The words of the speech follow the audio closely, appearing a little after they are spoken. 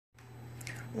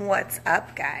What's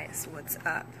up, guys? What's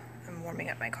up? I'm warming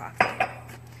up my coffee.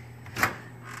 I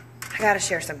gotta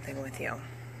share something with you.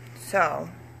 So,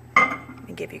 let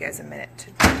me give you guys a minute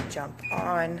to jump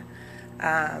on.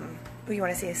 Oh, you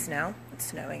want to see the snow? It's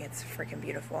snowing. It's freaking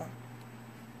beautiful.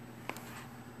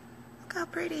 Look how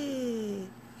pretty.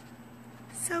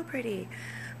 So pretty.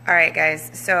 All right, guys.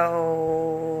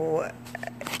 So,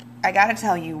 I gotta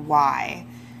tell you why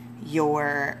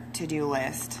your to-do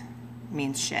list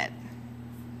means shit.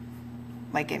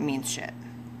 Like, it means shit.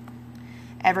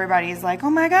 Everybody's like, oh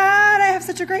my God, I have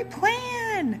such a great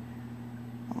plan.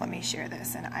 Well, let me share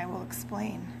this and I will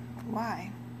explain why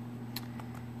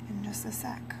in just a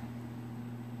sec.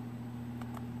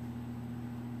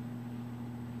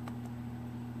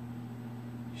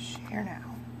 Share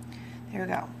now. There we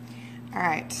go. All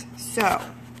right, so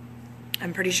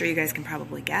I'm pretty sure you guys can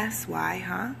probably guess why,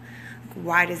 huh?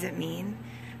 Why does it mean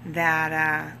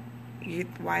that,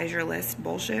 why is your list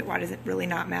bullshit? Why does it really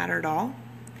not matter at all?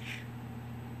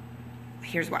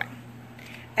 Here's why.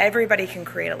 Everybody can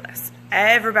create a list.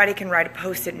 Everybody can write a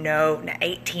post-it note and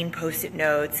 18 post-it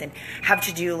notes and have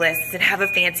to-do lists and have a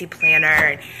fancy planner.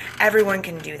 And everyone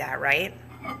can do that, right?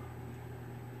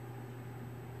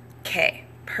 Okay,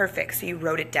 perfect. So you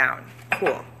wrote it down.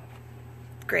 Cool.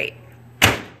 Great.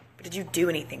 But did you do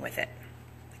anything with it?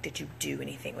 Like, did you do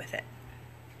anything with it?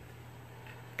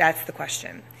 That's the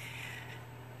question.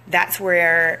 That's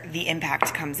where the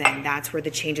impact comes in. That's where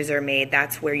the changes are made.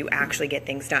 That's where you actually get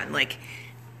things done. Like,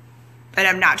 and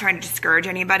I'm not trying to discourage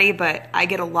anybody, but I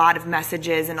get a lot of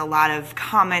messages and a lot of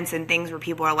comments and things where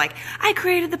people are like, I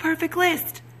created the perfect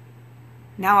list.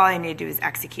 Now all I need to do is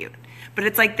execute. But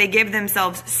it's like they give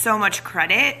themselves so much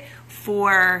credit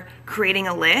for creating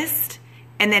a list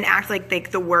and then act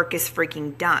like the work is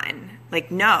freaking done.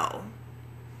 Like, no.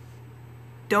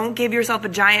 Don't give yourself a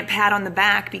giant pat on the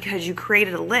back because you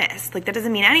created a list. Like, that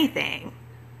doesn't mean anything.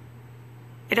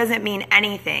 It doesn't mean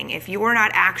anything. If you are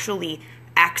not actually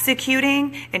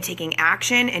executing and taking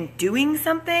action and doing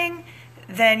something,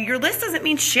 then your list doesn't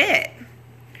mean shit.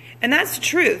 And that's the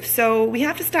truth. So we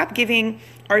have to stop giving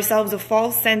ourselves a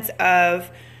false sense of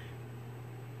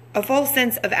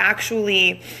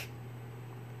actually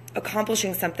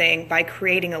accomplishing something by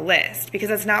creating a list, because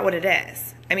that's not what it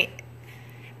is. I mean,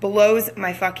 blows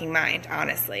my fucking mind,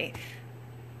 honestly.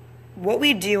 What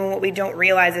we do and what we don't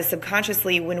realize is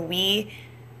subconsciously when we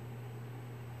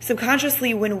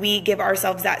give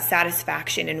ourselves that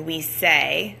satisfaction and we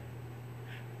say,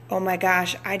 oh my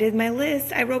gosh, I did my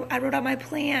list. I wrote out my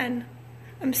plan.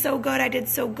 I'm so good. I did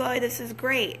so good. This is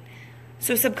great.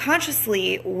 So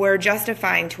subconsciously, we're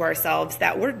justifying to ourselves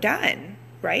that we're done,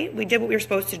 right? We did what we were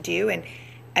supposed to do and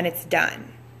it's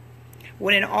done.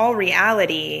 When in all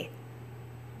reality,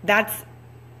 that's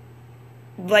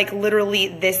like literally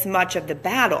this much of the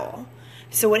battle.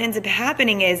 So what ends up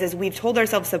happening is we've told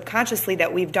ourselves subconsciously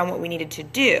that we've done what we needed to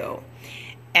do.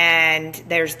 And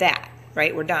there's that,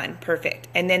 right? We're done. Perfect.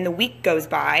 And then the week goes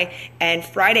by and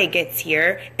Friday gets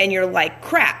here and you're like,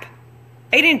 crap,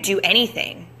 I didn't do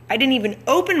anything. I didn't even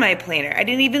open my planner. I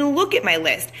didn't even look at my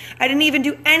list. I didn't even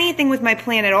do anything with my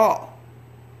plan at all.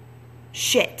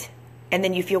 Shit. And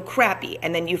then you feel crappy,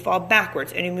 and then you fall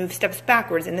backwards, and you move steps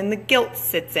backwards, and then the guilt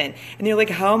sits in. And you're like,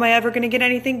 how am I ever going to get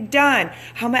anything done?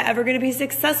 How am I ever going to be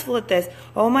successful at this?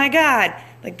 Oh my God.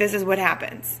 Like, this is what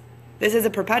happens. This is a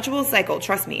perpetual cycle.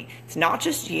 Trust me. It's not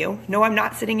just you. No, I'm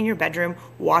not sitting in your bedroom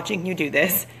watching you do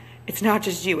this. It's not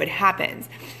just you. It happens.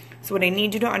 So what I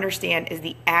need you to understand is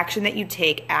the action that you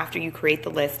take after you create the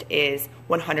list is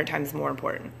 100 times more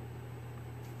important.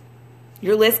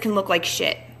 Your list can look like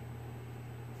shit,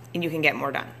 and you can get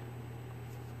more done.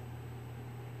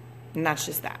 And that's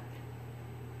just that.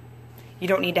 You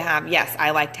don't need to have, yes,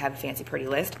 I like to have a fancy pretty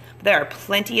list, but there are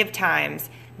plenty of times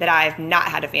that I've not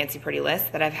had a fancy pretty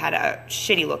list, that I've had a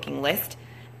shitty looking list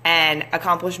and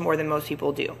accomplished more than most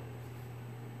people do.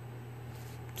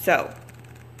 So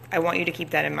I want you to keep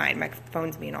that in mind. My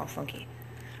phone's being all funky.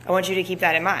 I want you to keep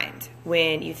that in mind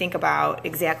when you think about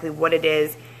exactly what it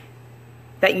is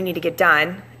that you need to get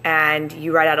done, and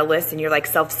you write out a list and you're like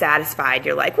self-satisfied.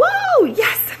 You're like, whoa,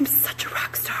 yes, I'm such a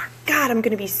rock star. God, I'm going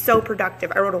to be so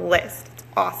productive. I wrote a list. It's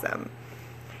awesome.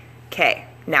 Okay,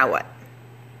 now what?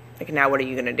 Like, now what are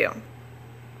you going to do?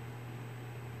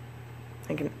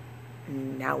 Like,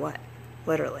 now what?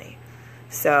 Literally.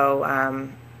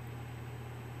 So,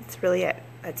 that's really it.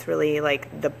 That's really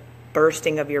like the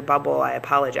bursting of your bubble. I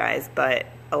apologize, but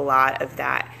a lot of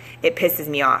that, it pisses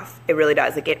me off. It really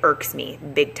does. Like, it irks me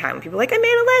big time when people are like, I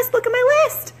made a list. Look at my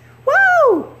list.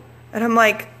 Whoa. And I'm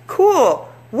like, cool.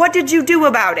 What did you do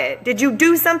about it? Did you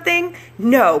do something?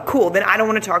 No. Cool. Then I don't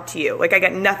want to talk to you. Like, I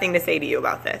got nothing to say to you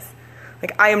about this.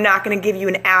 Like, I am not going to give you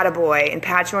an attaboy and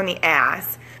pat you on the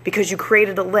ass because you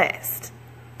created a list.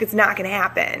 It's not going to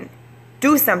happen.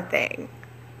 Do something.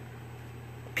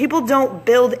 People don't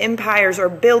build empires or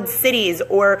build cities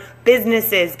or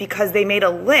businesses because they made a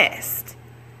list.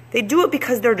 They do it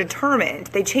because they're determined.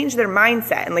 They change their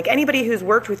mindset. And like anybody who's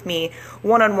worked with me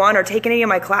one-on-one or taken any of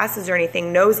my classes or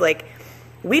anything knows, like,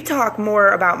 we talk more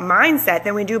about mindset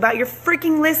than we do about your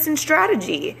freaking list and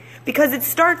strategy, because it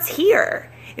starts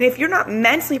here. And if you're not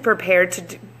mentally prepared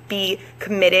to be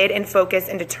committed and focused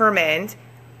and determined,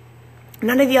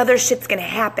 none of the other shit's going to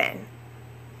happen.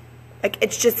 Like,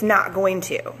 it's just not going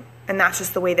to. And that's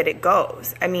just the way that it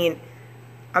goes. I mean,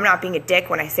 I'm not being a dick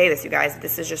when I say this, you guys.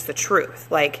 This is just the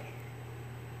truth. Like,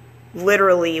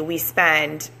 literally, we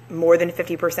spend more than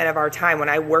 50% of our time when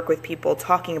I work with people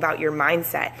talking about your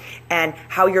mindset and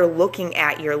how you're looking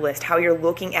at your list, how you're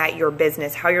looking at your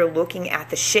business, how you're looking at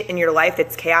the shit in your life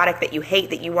that's chaotic, that you hate,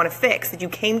 that you want to fix, that you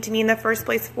came to me in the first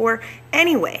place for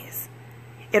anyways.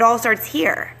 It all starts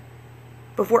here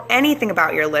before anything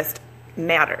about your list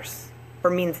matters or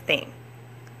means a thing.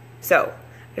 So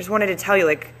I just wanted to tell you,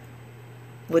 like,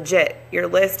 legit, your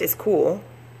list is cool.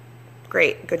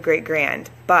 Great, good, great, grand.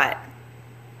 But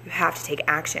you have to take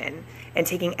action. And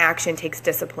taking action takes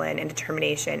discipline and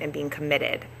determination and being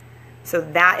committed. So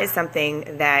that is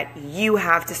something that you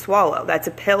have to swallow. That's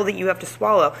a pill that you have to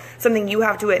swallow. Something you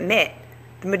have to admit.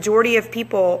 The majority of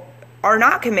people are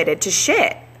not committed to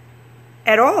shit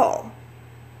at all.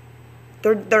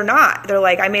 They're not. They're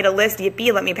like, I made a list,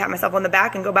 yippee, let me pat myself on the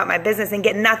back and go about my business and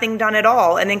get nothing done at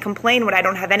all, and then complain when I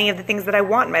don't have any of the things that I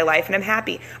want in my life and I'm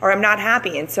happy, or I'm not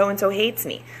happy and so hates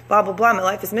me, blah, blah, blah, my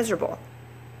life is miserable.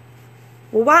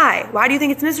 Well, why? Why do you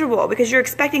think it's miserable? Because you're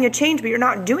expecting a change, but you're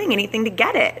not doing anything to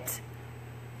get it.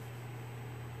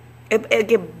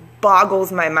 It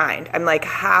boggles my mind. I'm like,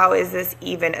 how is this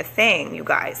even a thing, you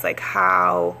guys? Like,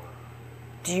 how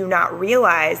do you not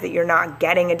realize that you're not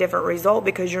getting a different result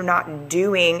because you're not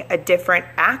doing a different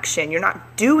action? You're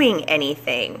not doing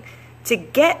anything to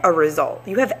get a result.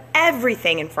 You have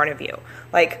everything in front of you.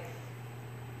 Like,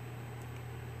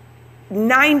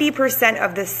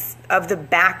 90% of the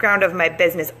background of my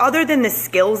business, other than the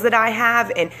skills that I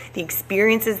have and the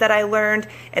experiences that I learned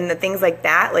and the things like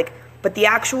that, like, but the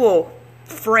actual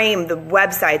frame, the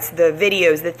websites, the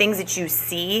videos, the things that you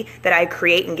see that I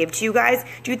create and give to you guys,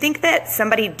 do you think that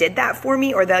somebody did that for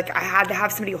me, or that, like, I had to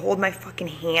have somebody hold my fucking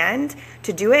hand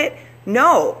to do it?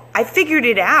 No, I figured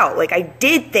it out. Like, I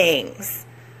did things.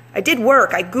 I did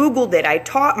work. I Googled it. I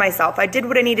taught myself. I did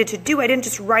what I needed to do. I didn't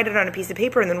just write it on a piece of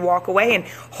paper and then walk away and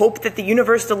hope that the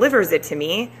universe delivers it to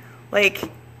me. Like,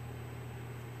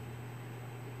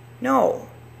 no,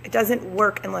 it doesn't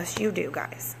work unless you do,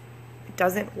 guys. It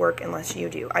doesn't work unless you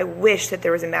do. I wish that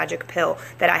there was a magic pill,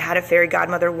 that I had a fairy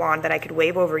godmother wand that I could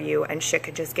wave over you and shit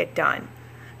could just get done.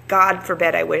 God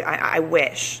forbid I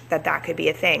wish that that could be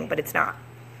a thing, but it's not.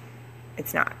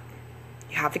 It's not.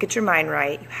 You have to get your mind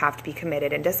right. You have to be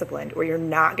committed and disciplined, or you're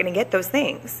not going to get those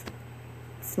things.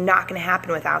 It's not going to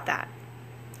happen without that.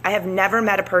 I have never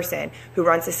met a person who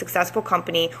runs a successful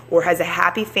company or has a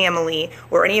happy family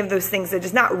or any of those things that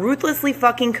is not ruthlessly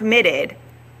fucking committed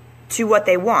to what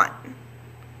they want.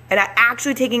 And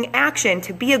actually taking action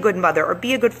to be a good mother or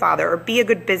be a good father or be a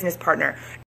good business partner,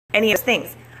 any of those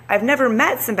things. I've never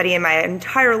met somebody in my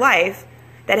entire life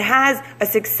that has a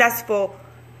successful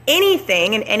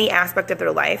anything in any aspect of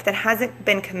their life that hasn't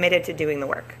been committed to doing the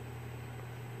work.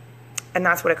 And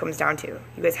that's what it comes down to.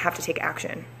 You guys have to take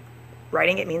action.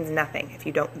 Writing it means nothing if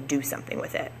you don't do something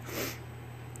with it.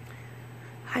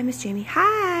 Hi, Miss Jamie.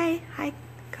 Hi. Hi,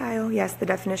 Kyle. Yes, the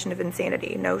definition of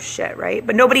insanity. No shit, right?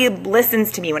 But nobody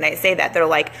listens to me when I say that. They're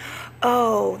like,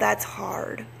 oh, that's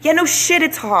hard. Yeah, no shit,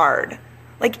 it's hard.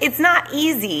 Like, it's not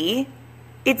easy.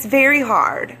 It's very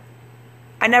hard.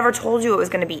 I never told you it was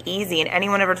going to be easy, and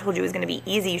anyone ever told you it was going to be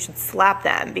easy, you should slap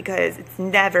them, because it's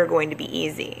never going to be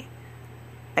easy.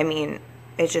 I mean,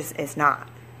 it's not.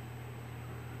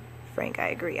 Frank, I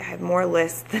agree. I have more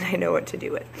lists than I know what to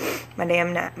do with. My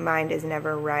damn mind is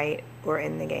never right or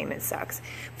in the game. It sucks.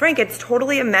 Frank, it's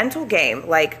totally a mental game.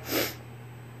 Like,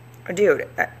 dude,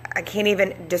 I can't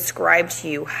even describe to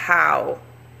you how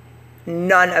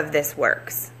none of this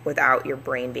works without your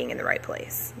brain being in the right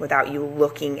place, without you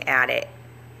looking at it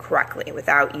correctly,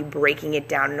 without you breaking it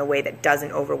down in a way that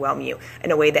doesn't overwhelm you, in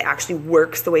a way that actually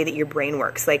works the way that your brain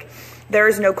works. Like, there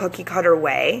is no cookie cutter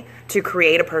way to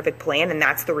create a perfect plan, and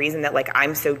that's the reason that, like,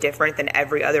 I'm so different than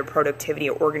every other productivity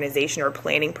or organization or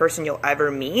planning person you'll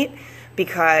ever meet,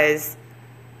 because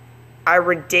I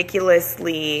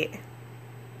ridiculously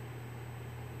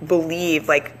believe,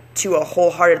 like, to a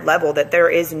wholehearted level, that there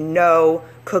is no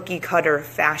cookie cutter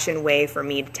fashion way for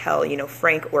me to tell,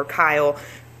 Frank or Kyle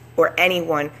or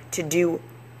anyone to do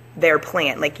their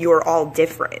plan. Like, you're all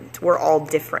different. We're all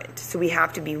different. So we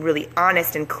have to be really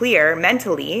honest and clear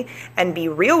mentally and be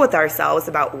real with ourselves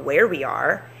about where we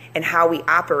are and how we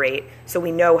operate, so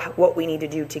we know what we need to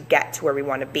do to get to where we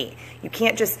want to be. You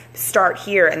can't just start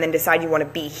here and then decide you want to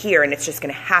be here and it's just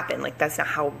going to happen. Like, that's not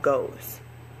how it goes.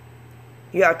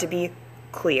 You have to be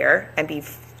clear and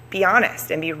be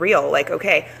honest and be real. Like,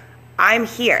 okay, I'm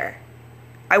here.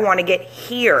 I want to get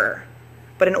here.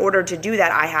 But in order to do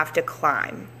that, I have to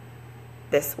climb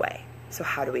this way. So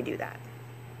how do we do that?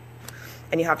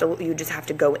 And you just have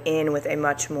to go in with a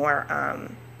much more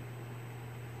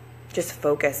just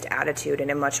focused attitude and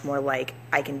a much more like,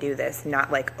 I can do this, not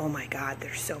like, oh my God,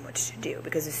 there's so much to do.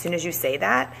 Because as soon as you say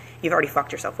that, you've already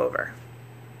fucked yourself over.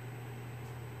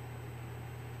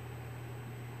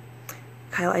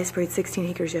 Kyle, I sprayed 16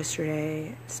 acres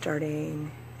yesterday,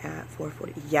 starting at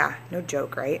 4:40. Yeah, no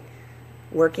joke, right?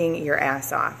 Working your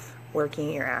ass off.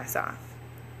 Working your ass off.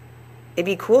 It'd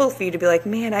be cool for you to be like,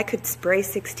 man, I could spray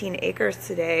 16 acres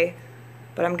today,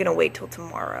 but I'm going to wait till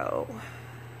tomorrow.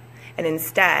 And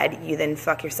instead, you then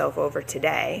fuck yourself over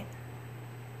today.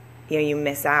 You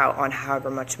miss out on however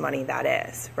much money that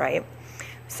is, right?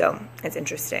 So it's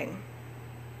interesting.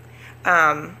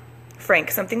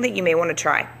 Frank, something that you may want to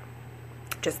try.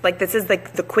 Just like, this is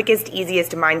like the quickest,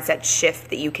 easiest mindset shift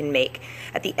that you can make.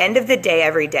 At the end of the day,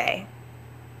 every day,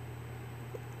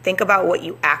 think about what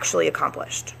you actually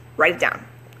accomplished. Write it down.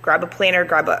 Grab a planner,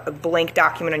 grab a blank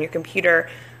document on your computer,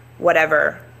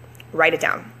 whatever. Write it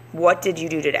down. What did you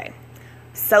do today?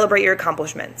 Celebrate your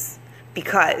accomplishments,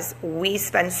 because we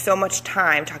spend so much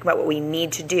time talking about what we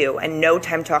need to do and no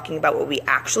time talking about what we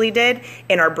actually did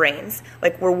in our brains.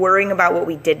 Like, we're worrying about what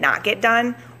we did not get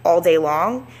done all day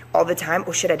long, all the time.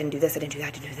 Oh shit, I didn't do this, I didn't do that,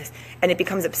 I didn't do this. And it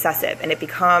becomes obsessive and it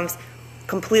becomes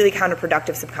completely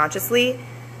counterproductive subconsciously.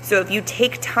 So if you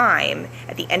take time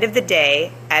at the end of the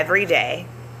day, every day,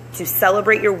 to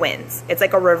celebrate your wins, it's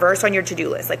like a reverse on your to-do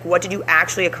list. Like, what did you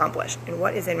actually accomplish? And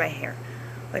what is in my hair?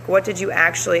 Like, what did you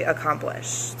actually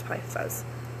accomplish? It's probably fuzz.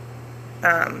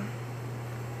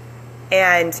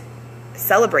 And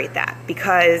celebrate that,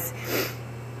 because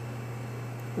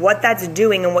what that's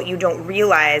doing and what you don't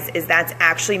realize is that's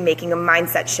actually making a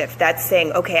mindset shift. That's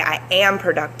saying, okay, I am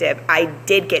productive. I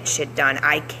did get shit done.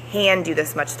 I can do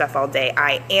this much stuff all day.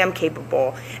 I am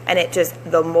capable. And it just,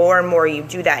 the more and more you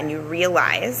do that and you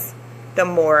realize, the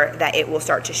more that it will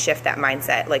start to shift that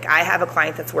mindset. Like, I have a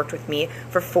client that's worked with me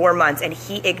for 4 months and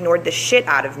he ignored the shit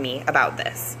out of me about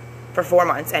this for 4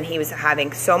 months. And he was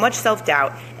having so much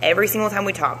self-doubt every single time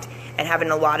we talked and having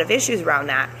a lot of issues around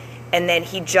that. And then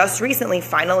he just recently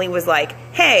finally was like,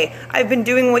 hey, I've been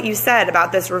doing what you said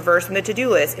about this reverse from the to-do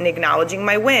list and acknowledging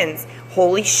my wins.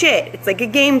 Holy shit, it's like a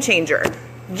game changer.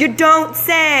 You don't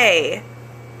say.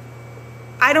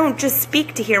 I don't just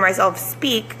speak to hear myself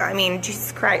speak. I mean,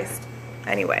 Jesus Christ.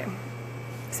 Anyway,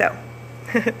 so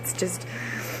it's just,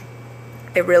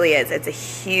 it really is. It's a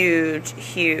huge,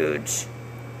 huge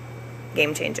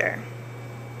game changer.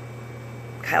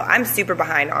 Kyle, I'm super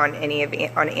behind on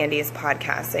Andy's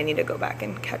podcasts. I need to go back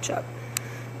and catch up.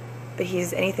 But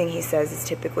anything he says is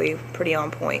typically pretty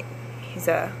on point.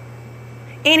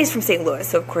 Andy's from St. Louis,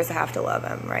 so of course I have to love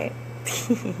him, right?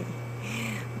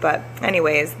 But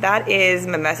anyways, that is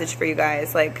my message for you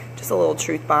guys. Like, just a little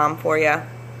truth bomb for you.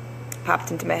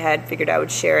 Popped into my head, figured I would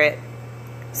share it.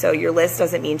 So your list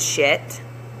doesn't mean shit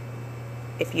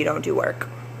if you don't do work.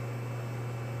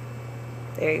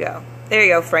 There you go. There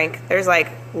you go, Frank. There's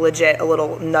like legit a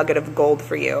little nugget of gold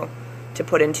for you to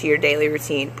put into your daily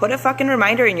routine. Put a fucking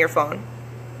reminder in your phone.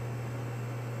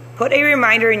 Put a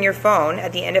reminder in your phone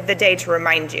at the end of the day to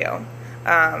remind you,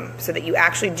 so that you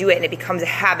actually do it and it becomes a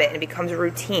habit and it becomes a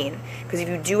routine. Because if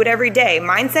you do it every day,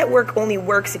 mindset work only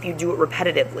works if you do it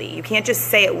repetitively. You can't just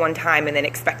say it one time and then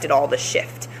expect it all to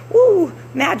shift. Woo,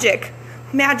 magic,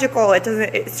 magical.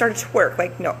 It started to work.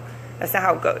 Like, no, that's not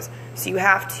how it goes. So you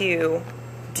have to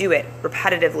do it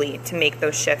repetitively to make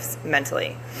those shifts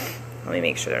mentally. Let me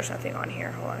make sure there's nothing on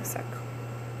here. Hold on a sec.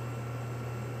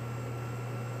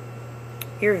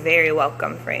 You're very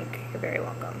welcome, Frank. You're very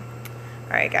welcome.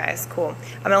 All right, guys, cool.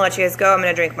 I'm going to let you guys go. I'm going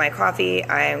to drink my coffee.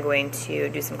 I am going to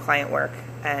do some client work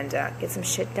and get some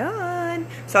shit done.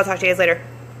 So I'll talk to you guys later.